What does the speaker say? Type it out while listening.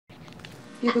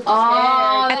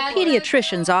At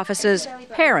pediatricians' offices,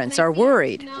 parents are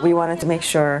worried. We wanted to make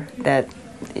sure that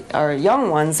our young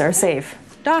ones are safe.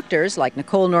 Doctors like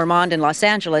Nicole Normand in Los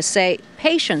Angeles say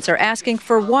patients are asking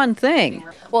for one thing.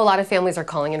 Well, a lot of families are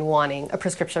calling and wanting a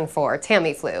prescription for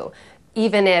Tamiflu,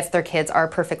 even if their kids are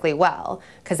perfectly well,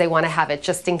 because they want to have it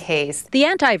just in case. The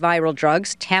antiviral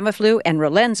drugs Tamiflu and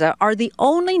Relenza are the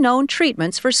only known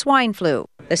treatments for swine flu.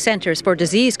 The Centers for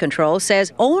Disease Control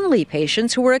says only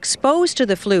patients who were exposed to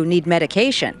the flu need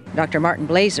medication. Dr. Martin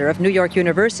Blazer of New York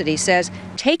University says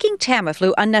taking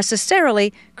Tamiflu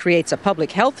unnecessarily creates a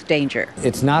public health danger.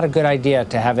 It's not a good idea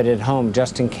to have it at home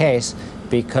just in case,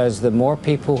 because the more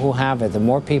people who have it, the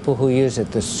more people who use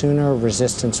it, the sooner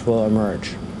resistance will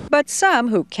emerge. But some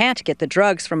who can't get the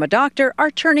drugs from a doctor are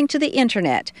turning to the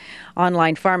internet.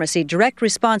 Online pharmacy direct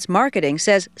response marketing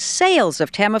says sales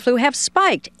of Tamiflu have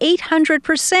spiked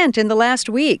 800% in the last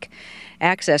week.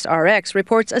 Access RX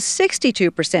reports a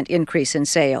 62% increase in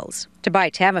sales. To buy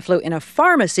Tamiflu in a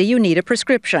pharmacy, you need a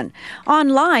prescription.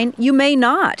 Online, you may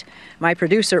not. My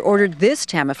producer ordered this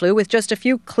Tamiflu with just a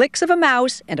few clicks of a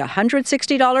mouse and a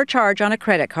 $160 charge on a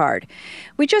credit card.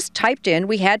 We just typed in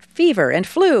we had fever and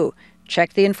flu.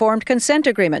 Checked the informed consent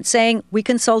agreement saying we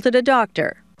consulted a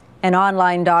doctor. An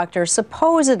online doctor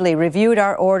supposedly reviewed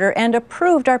our order and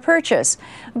approved our purchase.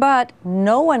 But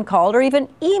no one called or even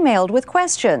emailed with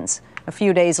questions. A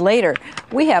few days later,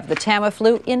 we have the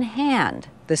Tamiflu in hand.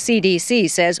 The CDC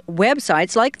says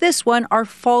websites like this one are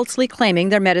falsely claiming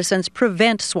their medicines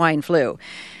prevent swine flu.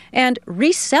 And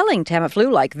reselling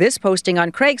Tamiflu, like this posting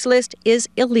on Craigslist, is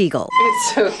illegal.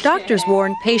 Doctors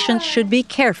warn patients should be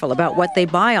careful about what they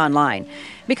buy online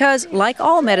because, like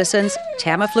all medicines,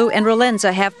 Tamiflu and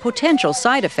Relenza have potential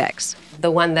side effects.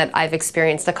 The one that I've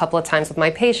experienced a couple of times with my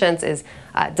patients is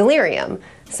delirium.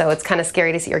 So it's kind of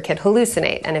scary to see your kid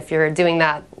hallucinate. And if you're doing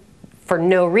that for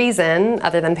no reason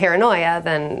other than paranoia,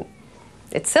 then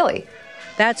it's silly.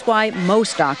 That's why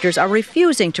most doctors are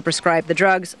refusing to prescribe the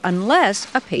drugs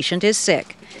unless a patient is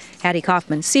sick. Hattie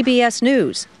Kauffman, CBS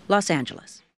News, Los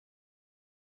Angeles.